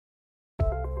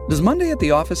Does Monday at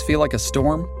the office feel like a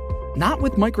storm? Not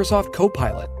with Microsoft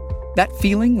Copilot. That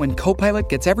feeling when Copilot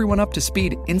gets everyone up to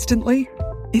speed instantly?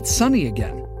 It's sunny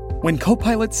again. When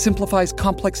Copilot simplifies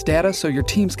complex data so your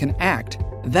teams can act,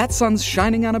 that sun's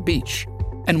shining on a beach.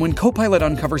 And when Copilot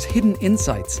uncovers hidden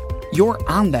insights, you're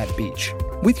on that beach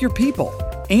with your people,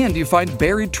 and you find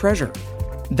buried treasure.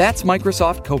 That's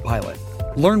Microsoft Copilot.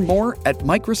 Learn more at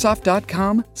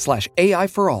Microsoft.com/AI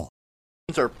for all.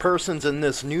 Or persons in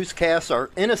this newscast are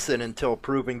innocent until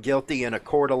proven guilty in a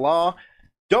court of law.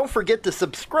 Don't forget to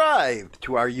subscribe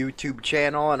to our YouTube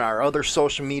channel and our other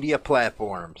social media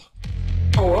platforms.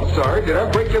 Oh, I'm sorry. Did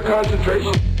I break your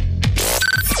concentration?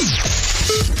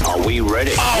 Are we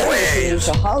ready? Always.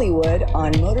 To Hollywood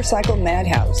on Motorcycle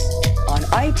Madhouse on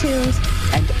iTunes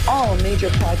and all major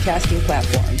podcasting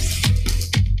platforms.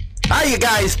 How you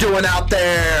guys doing out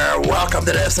there? Welcome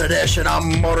to this edition of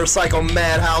Motorcycle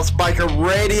Madhouse Biker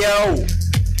Radio.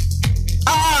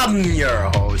 I'm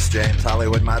your host, James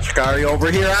Hollywood Machikari,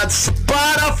 over here on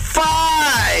Spotify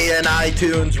and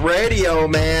iTunes Radio,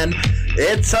 man.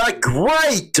 It's a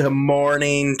great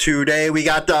morning today. We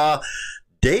got the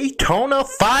Daytona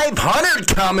 500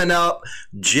 coming up.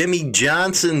 Jimmy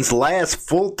Johnson's last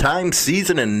full-time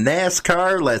season in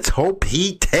NASCAR. Let's hope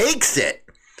he takes it.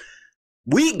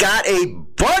 We got a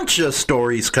bunch of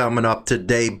stories coming up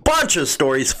today. Bunch of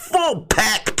stories. Full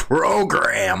pack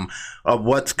program of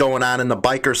what's going on in the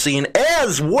biker scene,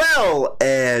 as well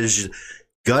as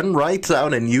gun rights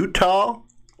out in Utah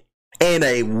and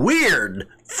a weird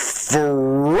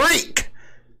freak.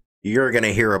 You're going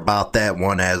to hear about that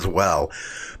one as well.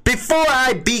 Before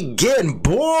I begin,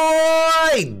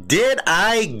 boy, did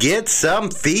I get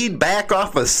some feedback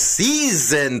off of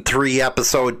Season 3,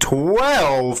 Episode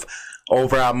 12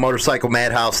 over on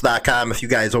MotorcycleMadhouse.com. If you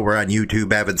guys over on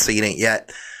YouTube haven't seen it yet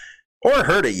or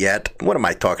heard it yet, what am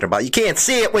I talking about? You can't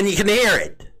see it when you can hear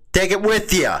it. Take it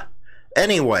with you.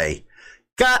 Anyway,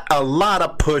 got a lot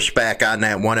of pushback on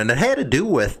that one, and it had to do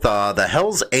with the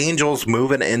Hells Angels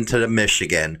moving into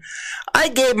Michigan. I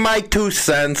gave my 2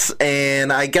 cents,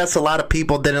 and I guess a lot of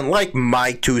people didn't like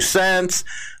my 2 cents.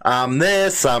 I'm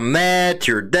this, I'm that,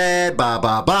 you're dead, blah,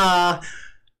 blah, blah.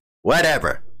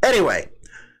 Whatever. Anyway,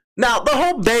 now the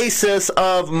whole basis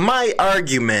of my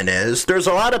argument is there's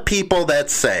a lot of people that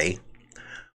say,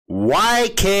 why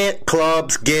can't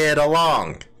clubs get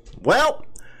along? Well,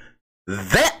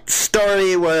 that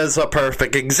story was a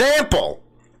perfect example.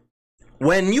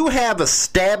 When you have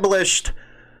established,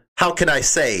 how can I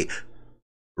say,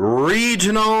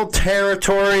 regional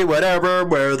territory, whatever,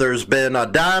 where there's been a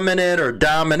dominant or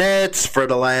dominates for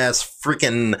the last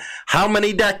freaking how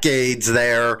many decades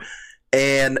there,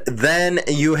 and then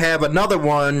you have another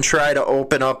one try to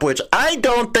open up, which I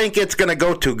don't think it's going to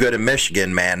go too good in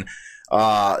Michigan, man.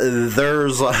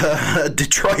 There's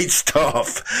Detroit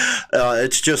stuff.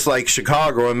 It's just like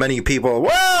Chicago, and many people,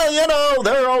 well, you know,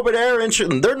 they're over there, and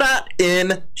they're not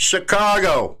in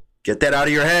Chicago. Get that out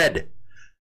of your head.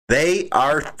 They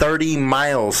are 30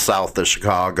 miles south of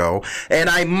Chicago, and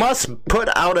I must put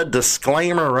out a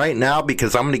disclaimer right now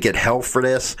because I'm going to get hell for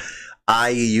this. I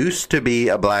used to be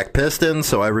a Black Piston,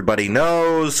 so everybody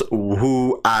knows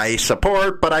who I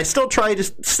support, but I still try to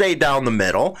stay down the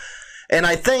middle. And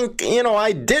I think, you know,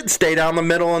 I did stay down the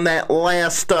middle in that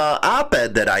last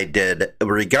op-ed that I did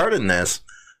regarding this.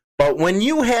 But when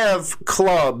you have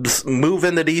clubs move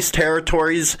into these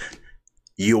territories,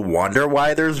 you wonder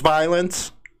why there's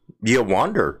violence. You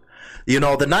wonder. You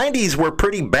know, the 90s were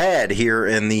pretty bad here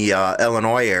in the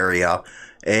Illinois area.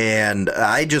 And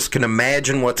I just can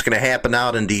imagine what's going to happen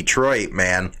out in Detroit,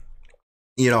 man.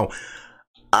 You know,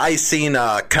 I seen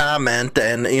a comment,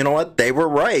 and you know what? They were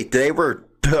right. They were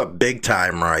big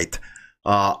time right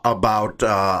about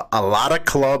a lot of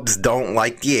clubs don't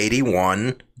like the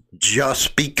 81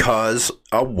 just because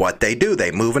of what they do. They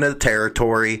move into the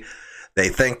territory. They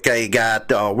think they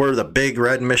got, we're the big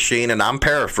red machine, and I'm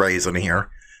paraphrasing here,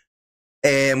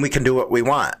 and we can do what we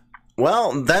want.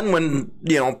 Well, then when,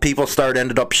 you know, people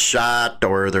ended up shot,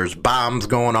 or there's bombs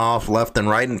going off left and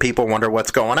right, and people wonder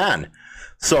what's going on.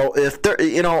 So if there,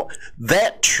 you know,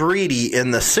 that treaty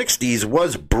in the 60s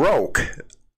was broke,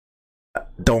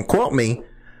 don't quote me,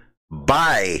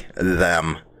 by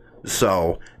them.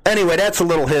 So anyway, that's a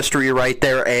little history right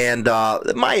there, and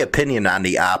my opinion on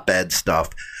the op-ed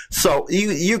stuff. So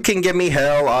you can give me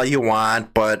hell all you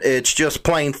want, but it's just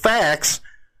plain facts.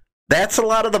 That's a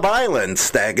lot of the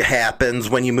violence that happens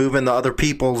when you move into other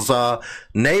people's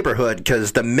neighborhood,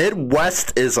 because the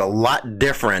Midwest is a lot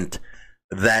different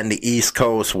than the East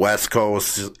Coast, West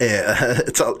Coast.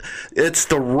 It's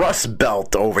the Rust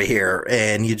Belt over here,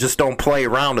 and you just don't play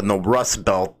around in the Rust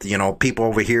Belt. You know, people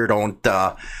over here don't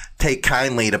take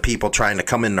kindly to people trying to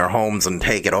come in their homes and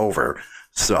take it over.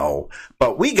 So,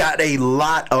 but we got a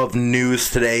lot of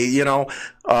news today. You know,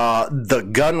 the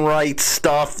gun rights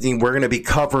stuff we're going to be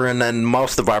covering in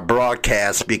most of our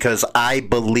broadcasts because I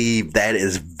believe that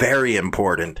is very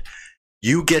important.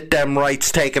 You get them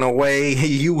rights taken away,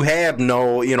 you have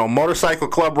no, motorcycle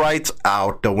club rights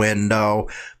out the window,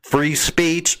 free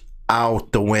speech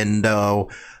out the window,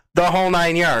 the whole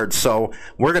 9 yards. So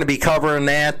we're going to be covering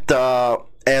that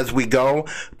as we go.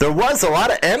 There was a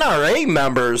lot of NRA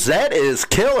members. That is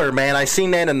killer, man. I seen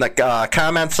that in the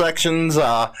comment sections.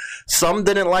 Some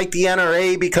didn't like the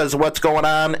NRA because of what's going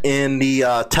on in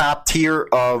the top tier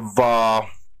of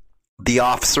the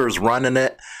officers running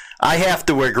it. I have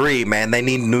to agree, man. They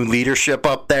need new leadership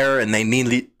up there, and they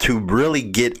need to really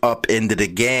get up into the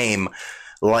game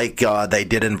like they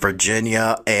did in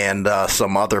Virginia and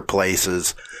some other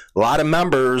places. A lot of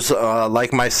members,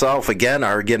 like myself, again,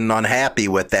 are getting unhappy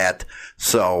with that.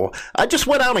 So I just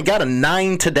went out and got a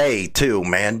 9 today, too,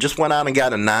 man. Just went out and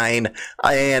got a 9.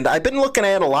 And I've been looking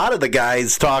at a lot of the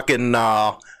guys talking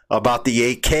about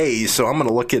the 8Ks, so I'm going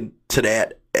to look into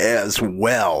that as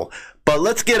well. But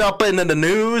let's get up into the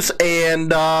news,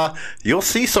 and you'll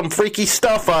see some freaky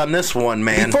stuff on this one,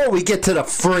 man. Before we get to the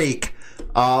freak,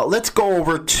 let's go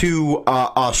over to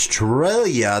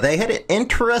Australia. They had an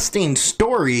interesting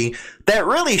story that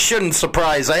really shouldn't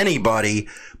surprise anybody,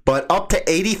 but up to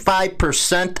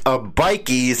 85% of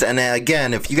bikies, and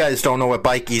again, if you guys don't know what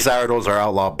bikies are, those are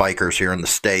outlaw bikers here in the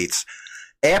States,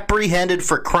 apprehended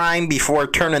for crime before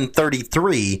turning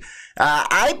 33.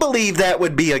 I believe that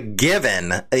would be a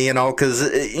given, because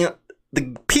the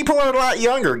people are a lot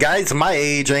younger. Guys my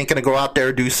age ain't going to go out there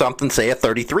and do something, say, a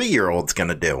 33-year-old's going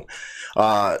to do.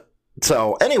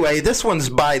 So, anyway, this one's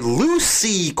by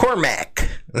Lucy Cormack.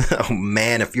 Oh,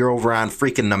 man, if you're over on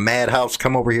freaking the Madhouse,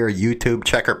 come over here, YouTube,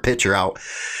 check her picture out.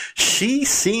 She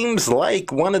seems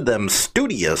like one of them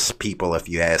studious people, if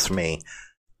you ask me.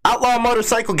 Outlaw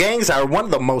motorcycle gangs are one of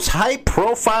the most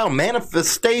high-profile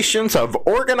manifestations of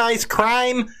organized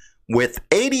crime, with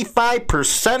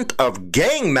 85% of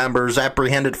gang members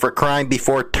apprehended for crime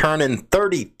before turning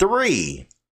 33.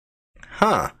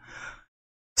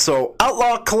 So,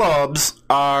 outlaw clubs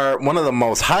are one of the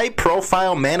most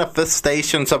high-profile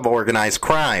manifestations of organized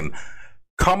crime.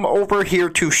 Come over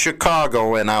here to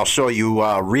Chicago and I'll show you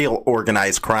real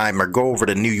organized crime, or go over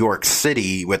to New York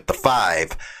City with the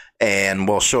 5. And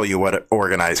we'll show you what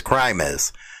organized crime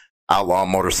is. Outlaw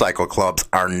motorcycle clubs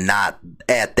are not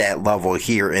at that level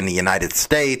here in the United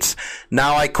States.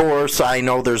 Now, of course, I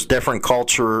know there's different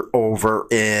culture over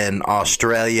in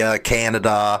Australia,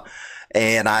 Canada,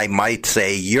 and I might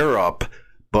say Europe,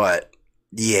 but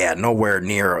yeah, nowhere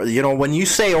near. When you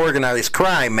say organized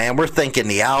crime, man, we're thinking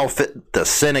the outfit, the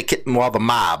syndicate, well, the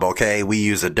mob, okay? We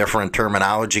use a different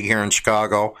terminology here in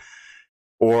Chicago.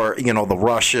 Or, the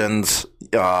Russians,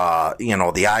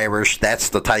 the Irish. That's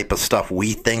the type of stuff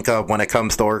we think of when it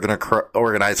comes to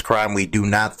organized crime. We do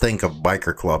not think of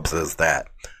biker clubs as that.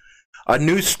 A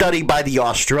new study by the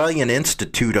Australian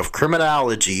Institute of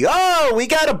Criminology. Oh, we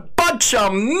got a bunch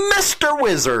of Mr.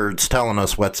 Wizards telling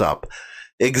us what's up.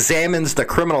 Examines the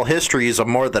criminal histories of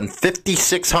more than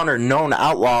 5,600 known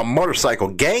outlaw motorcycle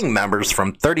gang members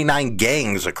from 39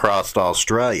 gangs across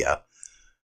Australia.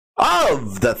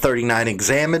 Of the 39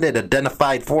 examined, it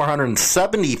identified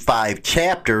 475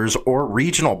 chapters or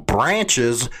regional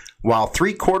branches, while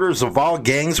 3/4 of all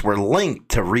gangs were linked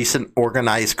to recent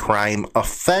organized crime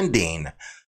offending.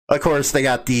 Of course, they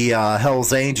got the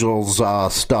Hells Angels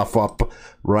stuff up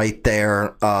right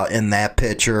there in that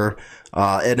picture.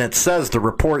 And it says the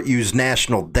report used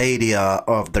national data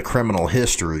of the criminal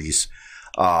histories.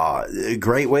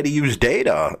 Great way to use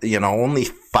data. Only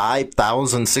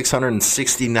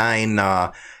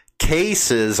 5,669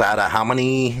 cases out of how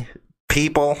many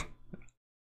people?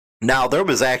 Now, there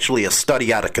was actually a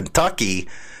study out of Kentucky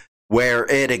where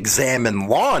it examined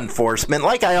law enforcement.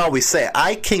 Like I always say,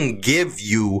 I can give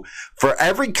you, for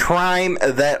every crime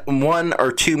that 1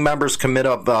 or 2 members commit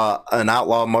of an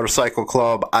outlaw motorcycle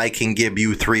club, I can give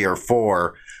you 3 or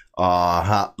 4.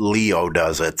 Leo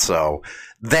does it, so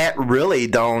that really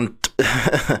don't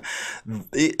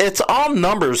it's all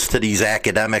numbers to these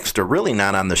academics. They're really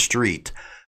not on the street.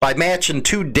 By matching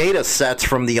 2 data sets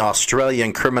from the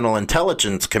Australian Criminal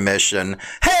Intelligence Commission,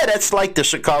 hey, that's like the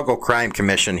Chicago Crime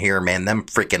Commission here, man, them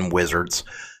freaking wizards.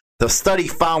 The study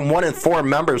found 1 in 4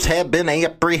 members have been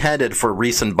apprehended for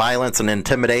recent violence and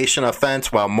intimidation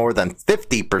offense, while more than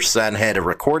 50% had a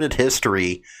recorded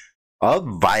history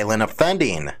of violent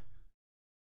offending.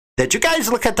 Did you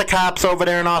guys look at the cops over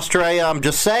there in Australia? I'm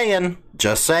just saying.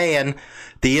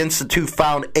 The Institute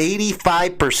found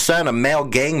 85% of male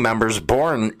gang members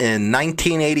born in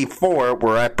 1984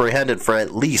 were apprehended for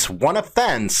at least one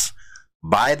offense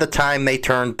by the time they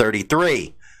turned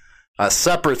 33. A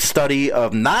separate study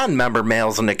of non-member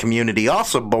males in the community,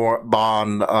 also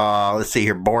born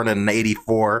in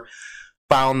 84,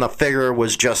 found the figure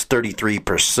was just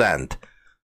 33%.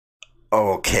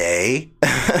 Okay.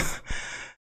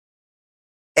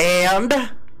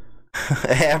 And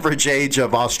average age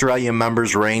of Australian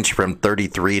members ranged from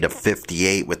 33 to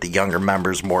 58, with the younger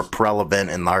members more prevalent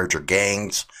in larger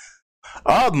gangs.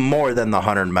 Of more than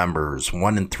 100 members,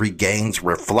 1 in 3 gangs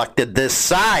reflected this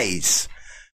size.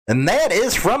 And that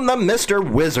is from the Mr.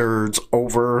 Wizards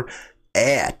over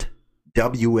at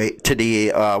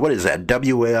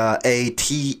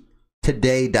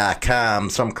WATtoday.com,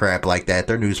 some crap like that.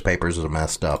 Their newspapers are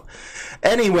messed up.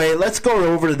 Anyway, let's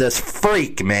go over to this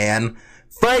freak, man.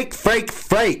 Freak.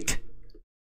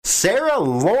 Sarah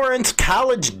Lawrence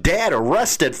college dad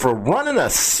arrested for running a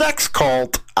sex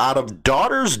cult out of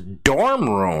daughter's dorm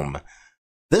room.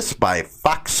 This by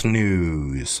Fox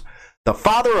News. The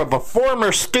father of a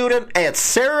former student at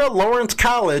Sarah Lawrence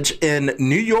College in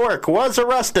New York was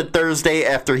arrested Thursday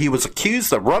after he was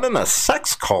accused of running a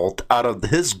sex cult out of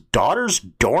his daughter's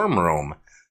dorm room.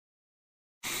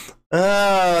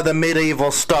 The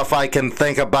medieval stuff I can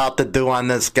think about to do on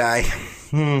this guy.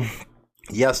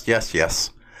 Yes.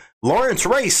 Lawrence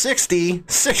Ray, 60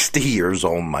 years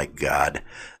old, my God.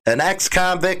 An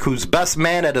ex-convict whose best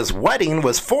man at his wedding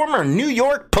was former New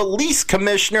York Police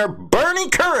Commissioner Bernie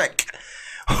Kerik.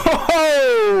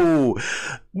 Oh,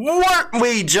 weren't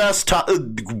we just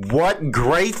what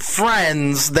great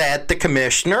friends that the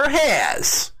commissioner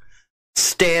has.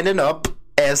 Standing up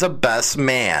as a best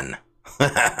man.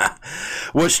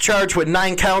 Was charged with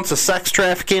 9 counts of sex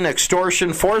trafficking,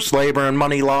 extortion, forced labor, and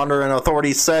money laundering.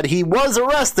 Authorities said he was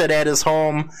arrested at his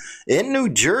home in New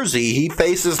Jersey. He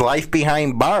faces life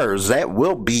behind bars. That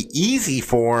will be easy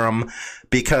for him,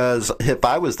 because if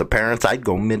I was the parents, I'd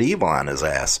go medieval on his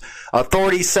ass.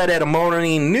 Authorities said at a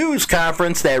morning news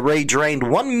conference that Ray drained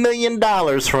 $1 million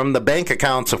from the bank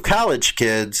accounts of college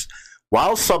kids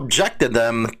while subjected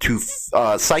them to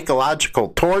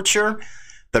psychological torture.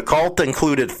 The cult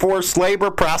included forced labor,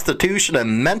 prostitution,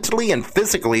 and mentally and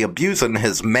physically abusing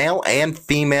his male and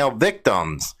female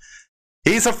victims.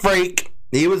 He's a freak.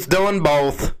 He was doing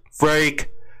both. Freak.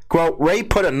 Quote, Ray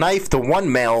put a knife to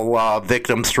one male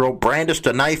victim's throat, brandished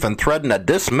a knife, and threatened to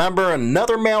dismember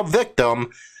another male victim,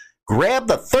 grabbed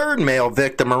the third male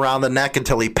victim around the neck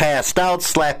until he passed out,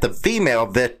 slapped the female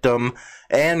victim,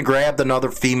 and grabbed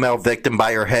another female victim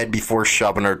by her head before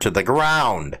shoving her to the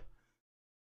ground.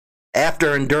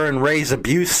 After enduring Ray's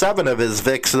abuse, 7 of his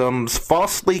victims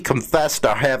falsely confessed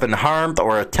to having harmed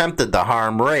or attempted to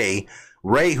harm Ray.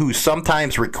 Ray, who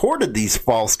sometimes recorded these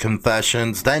false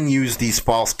confessions, then used these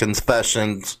false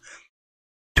confessions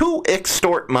to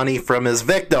extort money from his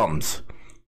victims.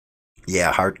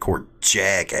 Yeah, hardcore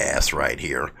jackass right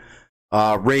here.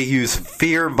 Ray used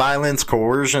fear, violence,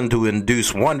 coercion to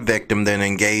induce one victim, then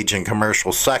engage in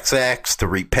commercial sex acts to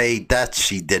repay debts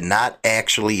she did not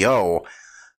actually owe.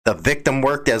 The victim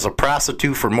worked as a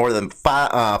prostitute for more than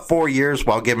 4 years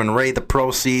while giving Ray the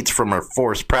proceeds from her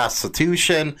forced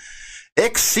prostitution,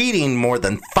 exceeding more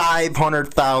than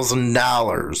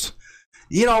 $500,000.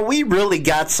 You know, we really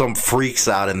got some freaks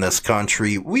out in this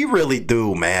country. We really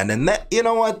do, man. And that, you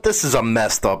know what? This is a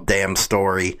messed up damn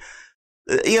story.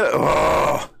 Do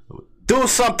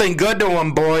something good to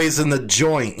them, boys, in the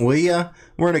joint, will ya?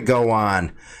 We're going to go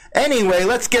on. Anyway,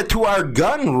 let's get to our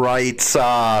gun rights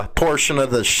portion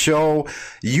of the show.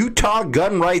 Utah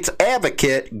gun rights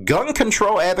advocate. Gun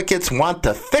control advocates want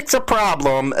to fix a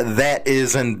problem that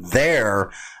isn't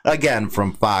there. Again,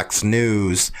 from Fox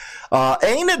News.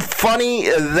 Ain't it funny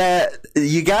that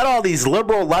you got all these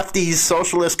liberal, lefties,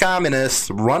 socialist, communists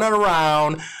running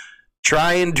around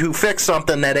trying to fix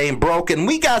something that ain't broken?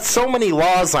 We got so many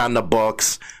laws on the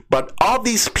books, but all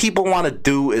these people want to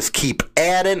do is keep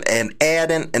adding and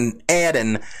adding and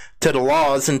adding to the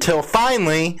laws until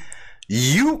finally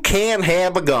you can't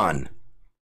have a gun.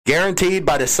 Guaranteed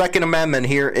by the Second Amendment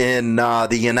here in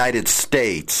the United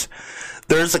States.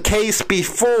 There's a case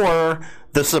before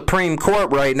the Supreme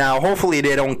Court right now. Hopefully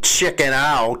they don't chicken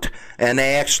out and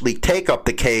they actually take up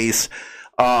the case.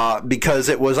 Because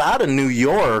it was out of New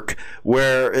York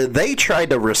where they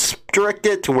tried to restrict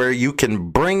it to where you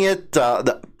can bring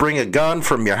a gun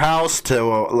from your house to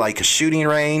like a shooting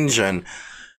range, and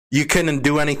you couldn't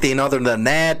do anything other than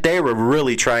that. They were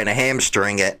really trying to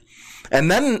hamstring it.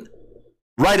 And then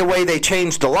right away they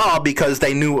changed the law because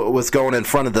they knew it was going in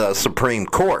front of the Supreme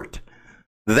Court.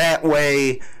 That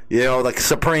way, the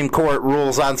Supreme Court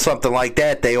rules on something like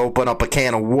that, they open up a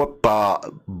can of whoop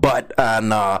butt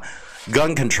on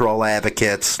gun control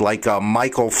advocates like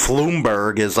Michael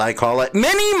Floomberg, as I call it.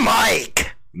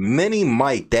 Mini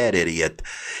Mike, that idiot.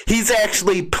 He's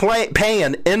actually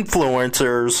paying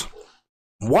influencers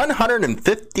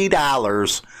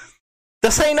 $150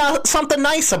 to say something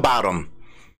nice about him.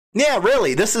 Yeah,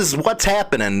 really, this is what's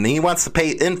happening. He wants to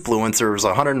pay influencers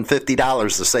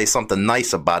 $150 to say something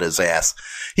nice about his ass.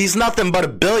 He's nothing but a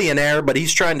billionaire, but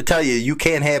he's trying to tell you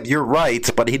can't have your rights,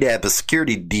 but he'd have a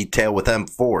security detail with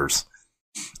M4s.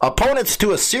 Opponents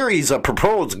to a series of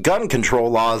proposed gun control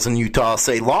laws in Utah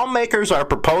say lawmakers are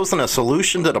proposing a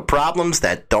solution to the problems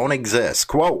that don't exist.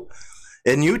 Quote,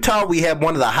 in Utah, we have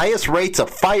one of the highest rates of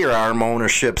firearm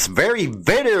ownerships, very,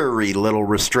 very little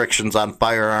restrictions on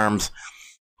firearms.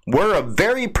 We're a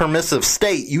very permissive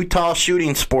state. Utah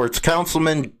Shooting Sports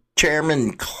Councilman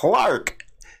Chairman Clark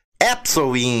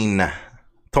Apsovine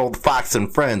told Fox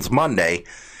and Friends Monday.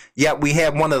 Yet we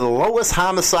have one of the lowest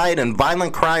homicide and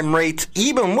violent crime rates,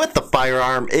 even with the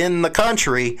firearm, in the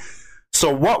country.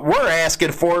 So what we're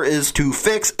asking for is to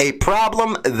fix a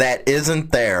problem that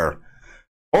isn't there.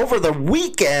 Over the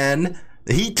weekend,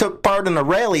 he took part in a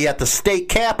rally at the state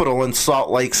capitol in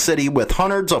Salt Lake City with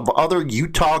hundreds of other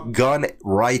Utah gun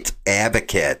rights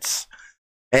advocates.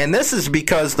 And this is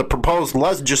because the proposed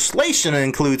legislation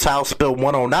includes House Bill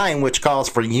 109, which calls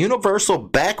for universal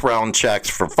background checks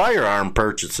for firearm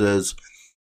purchases,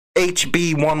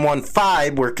 HB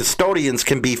 115, where custodians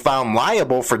can be found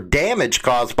liable for damage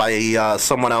caused by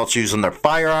someone else using their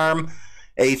firearm,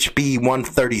 HB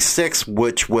 136,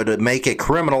 which would make a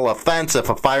criminal offense if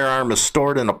a firearm is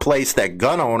stored in a place that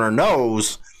gun owner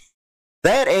knows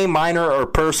that a minor or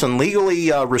person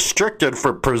legally restricted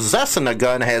for possessing a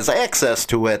gun has access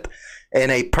to it,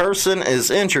 and a person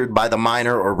is injured by the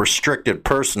minor or restricted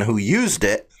person who used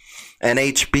it. And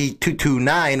HB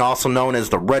 229, also known as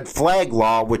the red flag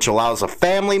law, which allows a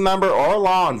family member or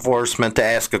law enforcement to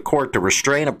ask a court to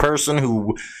restrain a person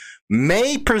who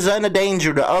may present a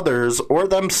danger to others or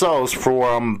themselves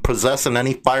from possessing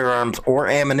any firearms or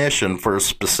ammunition for a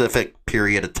specific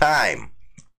period of time.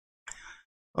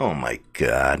 Oh my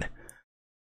God.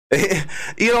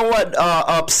 You know what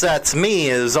upsets me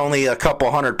is only a couple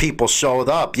hundred people showed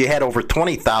up. You had over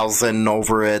 20,000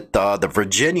 over at the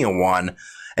Virginia one.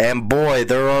 And boy,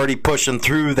 they're already pushing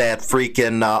through that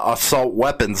freaking assault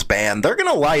weapons ban. They're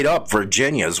going to light up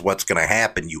Virginia is what's going to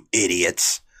happen, you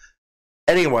idiots.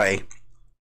 Anyway,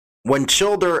 when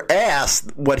Childer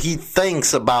asked what he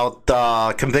thinks about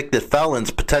convicted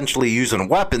felons potentially using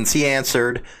weapons, he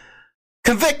answered,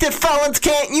 convicted felons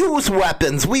can't use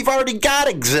weapons. We've already got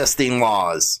existing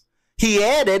laws. He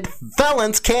added,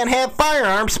 felons can't have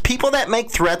firearms. People that make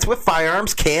threats with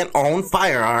firearms can't own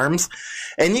firearms,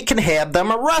 and you can have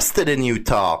them arrested in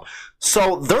Utah.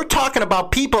 So they're talking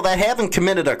about people that haven't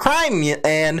committed a crime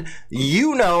and,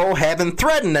 haven't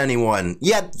threatened anyone.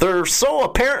 Yet they're so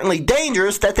apparently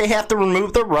dangerous that they have to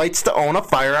remove their rights to own a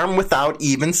firearm without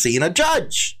even seeing a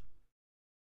judge.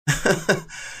 The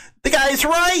guy's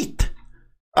right.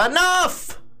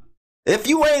 Enough! If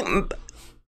you ain't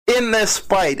in this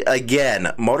fight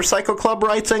again, Motorcycle Club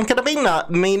rights ain't gonna be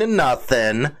meaning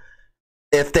nothing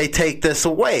if they take this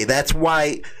away. That's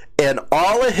why in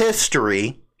all of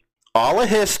history,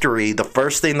 the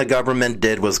first thing the government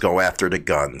did was go after the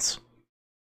guns.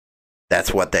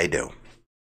 That's what they do.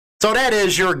 So that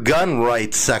is your gun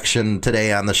rights section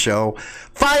today on the show.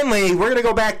 Finally, we're going to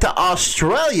go back to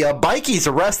Australia.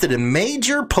 Bikies arrested in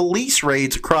major police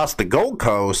raids across the Gold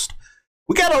Coast.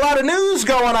 We got a lot of news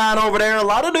going on over there, a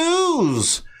lot of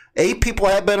news. 8 people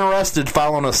have been arrested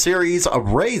following a series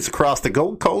of raids across the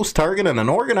Gold Coast targeting an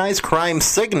organized crime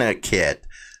syndicate.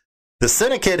 The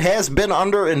syndicate has been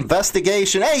under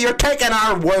investigation. Hey, you're taking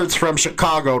our words from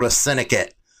Chicago to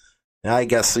syndicate. I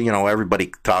guess,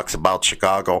 everybody talks about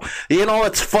Chicago.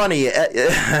 It's funny,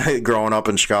 growing up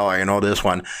in Chicago, I know this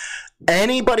one.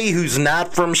 Anybody who's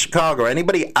not from Chicago,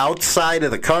 anybody outside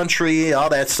of the country, all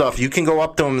that stuff, you can go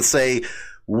up to them and say,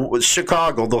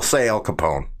 Chicago, they'll say Al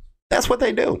Capone. That's what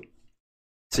they do.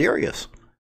 Serious.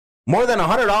 More than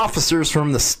 100 officers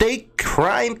from the State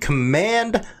Crime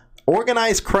Command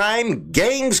Organized Crime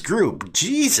Gangs Group.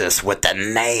 Jesus, with the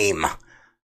name.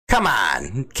 Come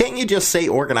on, can't you just say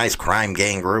Organized Crime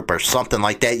Gang Group or something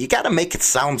like that? You got to make it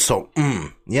sound so,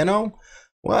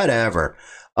 whatever.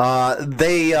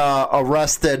 They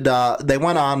arrested, they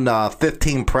went on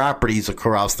 15 properties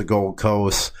across the Gold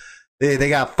Coast. They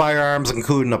got firearms,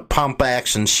 including a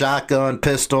pump-action shotgun,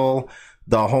 pistol,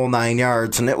 the whole 9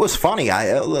 yards, and it was funny.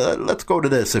 Let's go to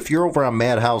this. If you're over on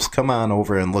Madhouse, come on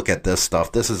over and look at this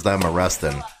stuff. This is them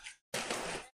arresting.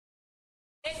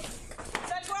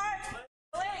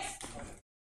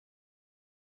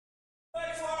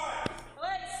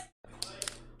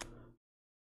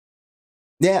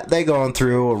 Yeah, they going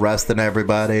through, arresting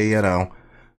everybody, you know.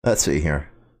 Let's see here.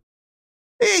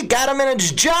 Hey, got him in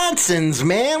its Johnsons,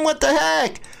 man. What the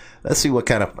heck? Let's see what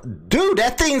kind of... Dude,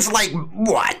 that thing's like,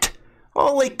 what?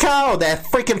 Holy cow, that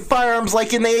freaking firearm's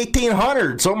like in the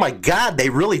 1800s. Oh, my God,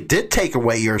 they really did take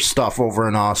away your stuff over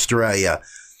in Australia.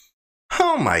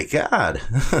 Oh, my God.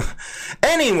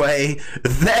 Anyway,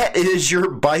 that is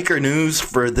your biker news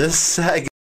for this segment.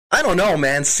 I don't know,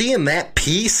 man. Seeing that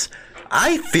piece...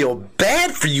 I feel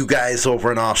bad for you guys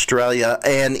over in Australia,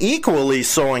 and equally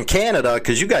so in Canada,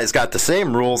 because you guys got the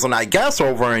same rules, and I guess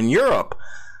over in Europe.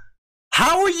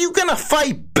 How are you going to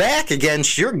fight back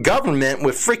against your government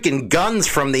with freaking guns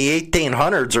from the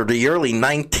 1800s or the early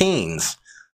 19s?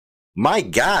 My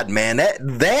God, man,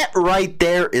 that right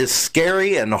there is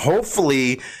scary, and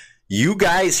hopefully you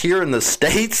guys here in the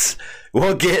States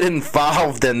will get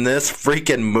involved in this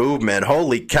freaking movement.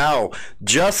 Holy cow.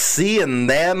 Just seeing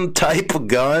them type of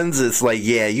guns, it's like,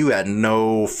 yeah, you had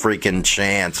no freaking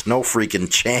chance. No freaking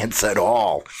chance at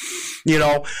all. You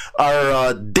know,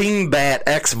 our dingbat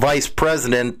ex-vice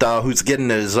president who's getting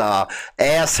his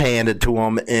ass handed to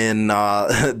him in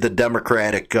the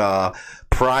Democratic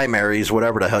primaries,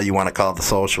 whatever the hell you want to call the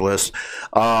socialists,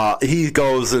 he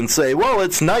goes and say, well,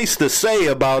 it's nice to say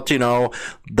about, you know,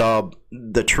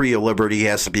 the tree of liberty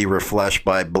has to be refreshed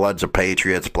by bloods of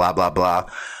patriots, blah, blah, blah.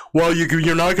 Well,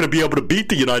 you're not going to be able to beat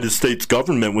the United States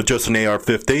government with just an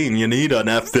AR-15. You need an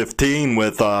F-15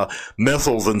 with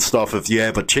missiles and stuff if you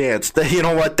have a chance. You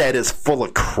know what? That is full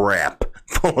of crap.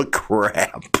 Full of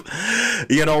crap.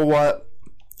 You know what?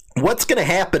 What's going to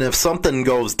happen if something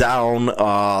goes down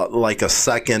like a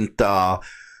second,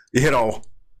 you know,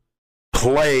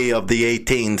 play of the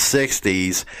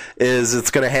 1860s is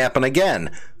it's going to happen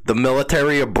again. The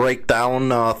military will break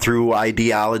down through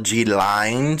ideology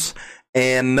lines,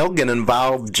 and they'll get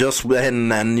involved just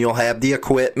when, and you'll have the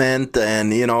equipment,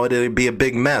 and, you know, it'll be a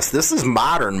big mess. This is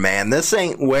modern, man. This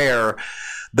ain't where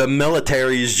the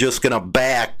military is just going to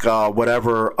back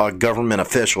whatever a government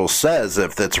official says.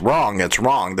 If it's wrong, it's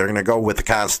wrong. They're going to go with the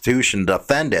Constitution,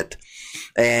 defend it.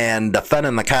 And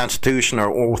defending the Constitution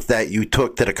or oath that you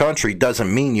took to the country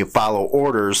doesn't mean you follow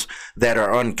orders that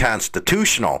are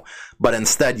unconstitutional, but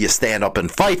instead you stand up and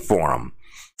fight for them.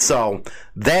 So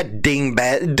that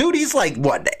dingbat, dude, he's like,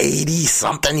 what,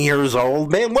 80-something years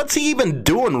old? Man, what's he even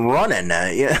doing running?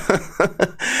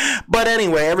 But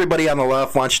anyway, everybody on the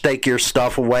left wants to take your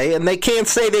stuff away, and they can't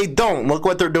say they don't. Look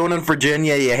what they're doing in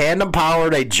Virginia. You hand them power,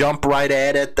 they jump right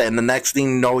at it, and the next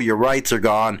thing you know, your rights are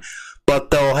gone.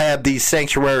 But they'll have these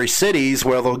sanctuary cities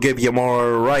where they'll give you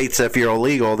more rights if you're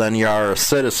illegal than you are a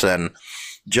citizen.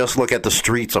 Just look at the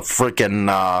streets of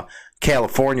freaking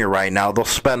California right now. They'll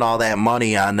spend all that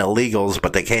money on illegals,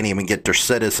 but they can't even get their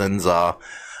citizens a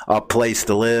place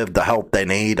to live, the help they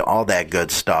need, all that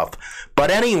good stuff.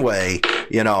 But anyway,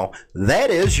 you know, that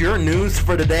is your news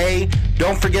for today.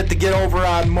 Don't forget to get over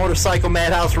on Motorcycle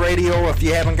Madhouse Radio. If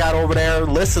you haven't got over there,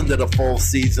 listen to the full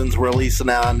seasons. We're releasing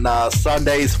on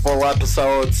Sundays, full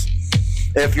episodes.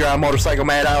 If you're on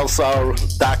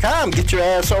motorcyclemadhouse.com, get your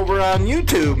ass over on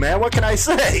YouTube, man. What can I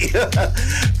say?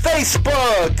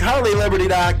 Facebook,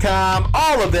 HarleyLiberty.com,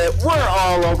 all of it. We're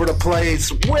all over the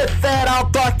place. With that,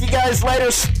 I'll talk to you guys later.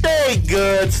 Stay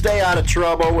good. Stay out of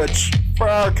trouble, which for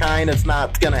our kind, it's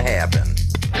not going to happen.